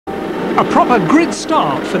A proper grid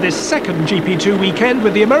start for this second GP2 weekend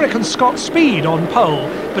with the American Scott Speed on pole,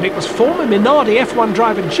 but it was former Minardi F1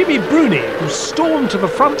 driver Jimmy Bruni who stormed to the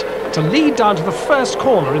front to lead down to the first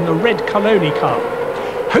corner in the red Coloni car.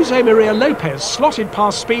 Jose Maria Lopez slotted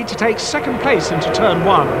past Speed to take second place into turn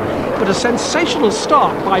one, but a sensational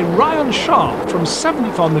start by Ryan Sharp from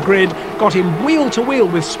 7th on the grid got him wheel to wheel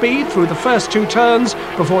with Speed through the first two turns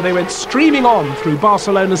before they went streaming on through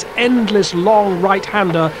Barcelona's endless long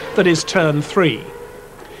right-hander that is turn 3.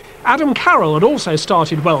 Adam Carroll had also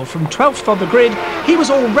started well from 12th on the grid. He was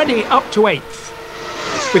already up to 8th.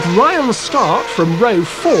 With Ryan's start from row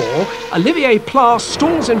 4, Olivier Pla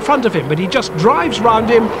stalls in front of him, but he just drives round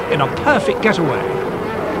him in a perfect getaway.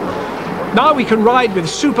 Now we can ride with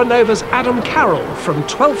Supernova's Adam Carroll. From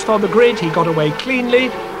 12th on the grid, he got away cleanly,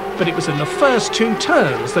 but it was in the first two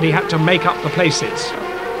turns that he had to make up the places.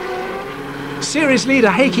 Series leader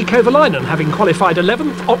Heikki Kovalainen, having qualified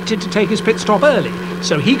 11th, opted to take his pit stop early,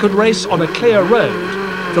 so he could race on a clear road.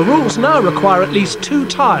 The rules now require at least 2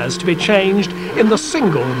 tyres to be changed in the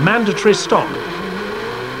single mandatory stop.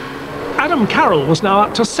 Adam Carroll was now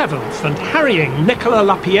up to 7th and harrying Nicolas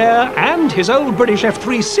Lapierre and his old British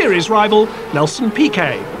F3 Series rival Nelson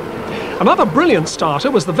Piquet. Another brilliant starter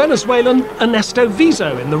was the Venezuelan Ernesto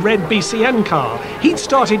Vizo in the red BCN car. He'd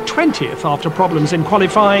started 20th after problems in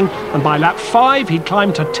qualifying, and by lap 5 he'd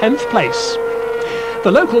climbed to 10th place.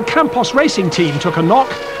 The local Campos racing team took a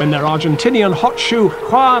knock when their Argentinian hot shoe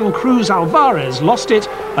Juan Cruz Alvarez lost it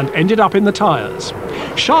and ended up in the tyres.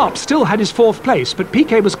 Sharp still had his 4th place, but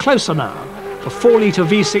Piquet was closer now. The 4-litre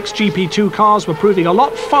V6 GP2 cars were proving a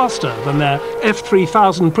lot faster than their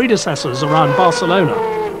F3000 predecessors around Barcelona.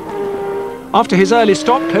 After his early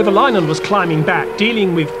stop, Kovalainen was climbing back,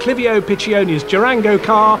 dealing with Clivio Piccioni's Durango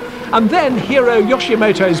car and then Hiro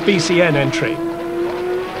Yoshimoto's BCN entry.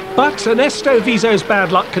 But Ernesto Vizo's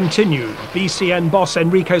bad luck continued, BCN boss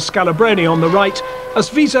Enrico Scalabroni on the right, as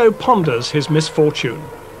Vizo ponders his misfortune.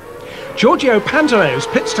 Giorgio Pantano's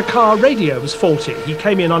pit-to-car radio was faulty. He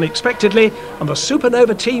came in unexpectedly, and the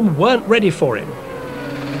Supernova team weren't ready for him.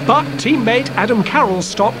 But teammate Adam Carroll's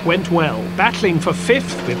stop went well. Battling for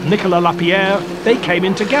 5th with Nicolas Lapierre, they came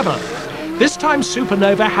in together. This time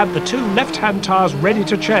Supernova had the 2 left-hand tyres ready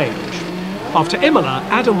to change. After Imola,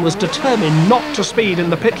 Adam was determined not to speed in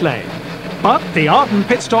the pit lane. But the Arden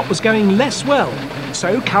pit stop was going less well,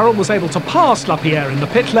 so Carroll was able to pass Lapierre in the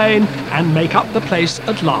pit lane and make up the place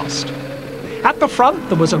at last. At the front,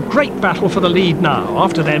 there was a great battle for the lead now.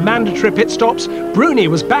 After their mandatory pit stops, Bruni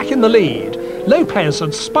was back in the lead. Lopez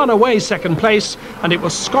had spun away second place, and it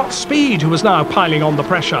was Scott Speed who was now piling on the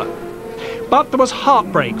pressure. But there was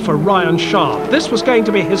heartbreak for Ryan Sharp. This was going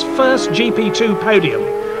to be his first GP2 podium.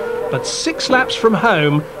 But 6 laps from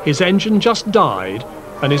home, his engine just died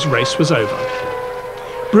and his race was over.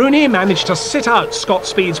 Bruni managed to sit out Scott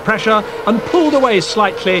Speed's pressure and pulled away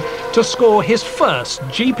slightly to score his first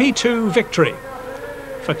GP2 victory.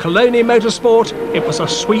 For Coloni Motorsport, it was a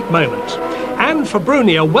sweet moment. And for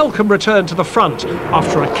Bruni, a welcome return to the front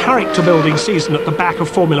after a character-building season at the back of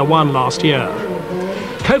Formula 1 last year.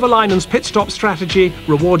 Kovalainen's pit stop strategy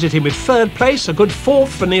rewarded him with 3rd place, a good 4th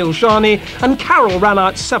for Neil Jani, and Carroll ran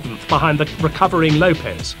out 7th behind the recovering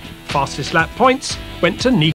Lopez. Fastest lap points went to Nico.